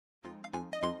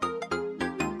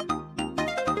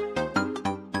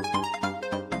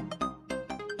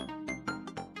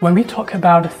When we talk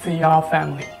about the CR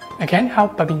family, I can't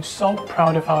help but being so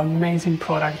proud of our amazing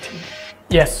product team.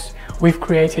 Yes, we've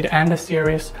created endless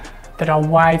series that are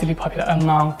widely popular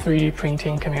among 3D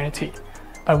printing community,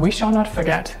 but we shall not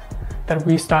forget that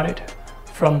we started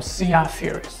from CR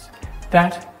series.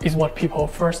 That is what people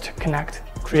first connect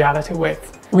Creality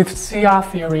with. With CR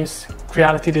series,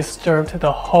 Creality disturbed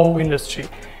the whole industry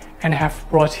and have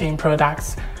brought in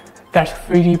products that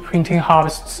 3D printing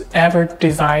hobbyists ever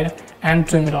desired and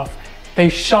dreamed of. They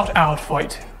shot out for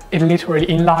it. It literally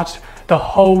enlarged the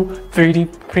whole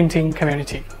 3D printing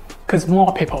community, because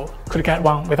more people could get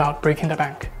one without breaking the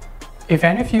bank. If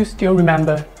any of you still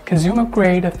remember,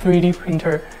 consumer-grade 3D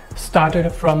printer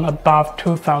started from above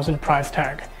 2,000 price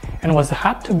tag and was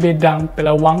hard to bid down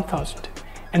below 1,000.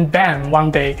 And bam,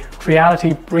 one day,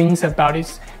 Creality brings about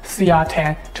its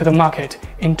CR-10 to the market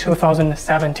in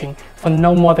 2017 for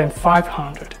no more than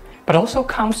 500, but also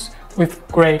comes with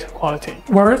great quality.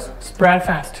 Words spread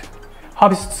fast.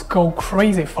 Hobbyists go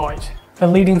crazy for it. The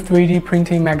leading 3D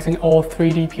printing magazine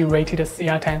All3DP rated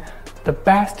CR-10 the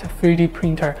best 3D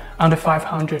printer under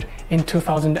 500 in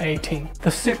 2018.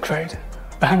 The secret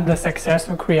behind the success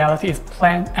of Creality is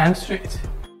plain and straight.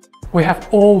 We have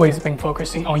always been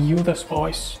focusing on users'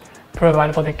 voice,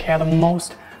 provided what they care the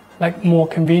most, like more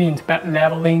convenient bed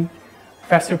leveling,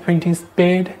 faster printing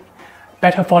speed,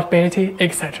 better affordability,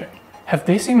 etc. Have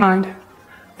this in mind,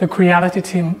 the Creality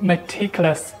team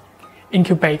meticulously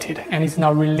incubated and is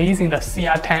now releasing the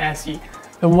CR-10 SE,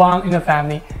 the one in the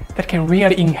family that can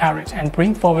really inherit and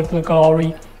bring forward the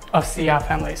glory of CR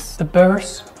families. The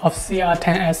birth of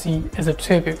CR-10 SE is a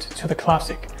tribute to the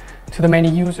classic, to the many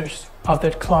users of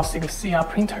the classic CR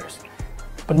printers.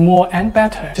 But more and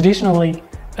better, traditionally,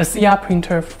 a CR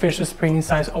printer features printing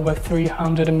size over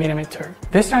 300mm.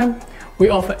 This time, we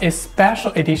offer a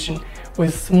special edition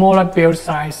with smaller build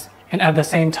size and at the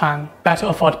same time, better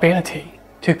affordability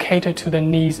to cater to the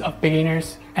needs of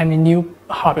beginners and new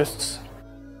hobbyists.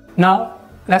 Now,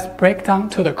 let's break down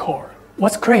to the core.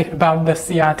 What's great about the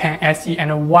CR-10 SE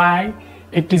and why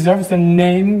it deserves the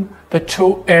name, the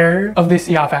true heir of the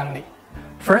CR family?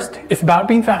 First, it's about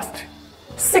being fast.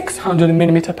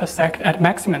 600mm per second at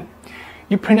maximum.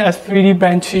 You print a 3D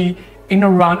benchy in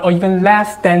around or even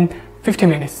less than 50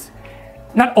 minutes.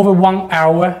 Not over 1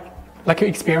 hour like you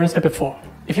experienced before.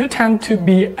 If you tend to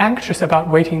be anxious about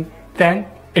waiting, then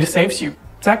it saves you.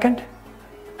 Second,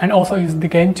 and also is the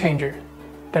game changer,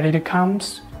 that it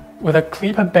comes with a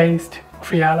Clipper-based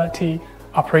Creality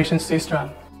operation system.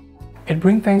 It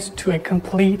brings things to a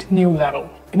complete new level.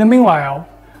 In the meanwhile,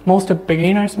 most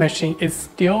beginners' machine is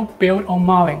still built on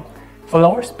modeling for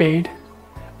lower speed,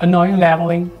 annoying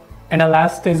leveling, and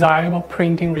less desirable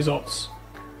printing results.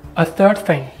 A third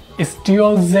thing is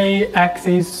dual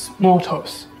Z-axis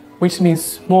motors, which means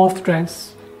small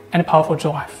strength and powerful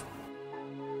drive.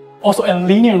 Also a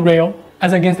linear rail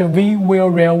as against the V-wheel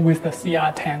rail with the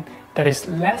CR-10 that is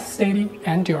less steady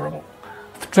and durable.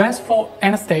 Strengthful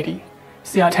and steady,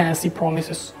 CR-10 SE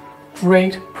promises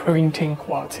great printing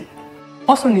quality.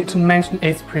 Also need to mention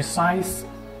its precise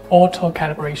auto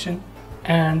calibration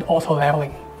and auto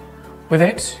leveling. With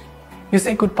it, you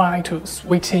say goodbye to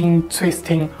switching,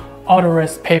 twisting,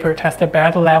 odorous paper tester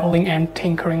bed leveling and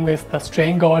tinkering with the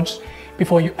strain gauge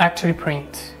before you actually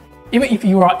print. Even if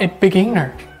you are a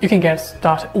beginner, you can get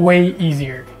started way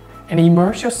easier and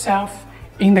immerse yourself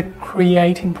in the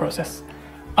creating process.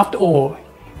 After all,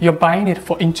 you're buying it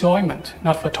for enjoyment,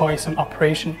 not for toilsome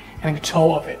operation and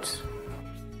control of it.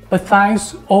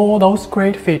 Besides all those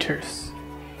great features,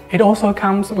 it also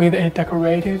comes with a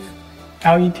decorative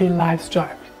LED light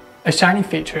stripe, a shiny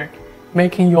feature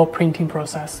making your printing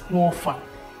process more fun.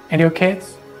 And your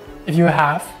kids, if you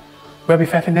have, will be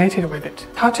fascinated with it.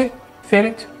 Touch it, feel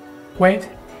it, wait,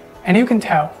 and you can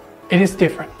tell it is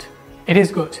different, it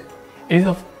is good, it is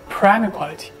of prime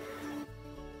quality.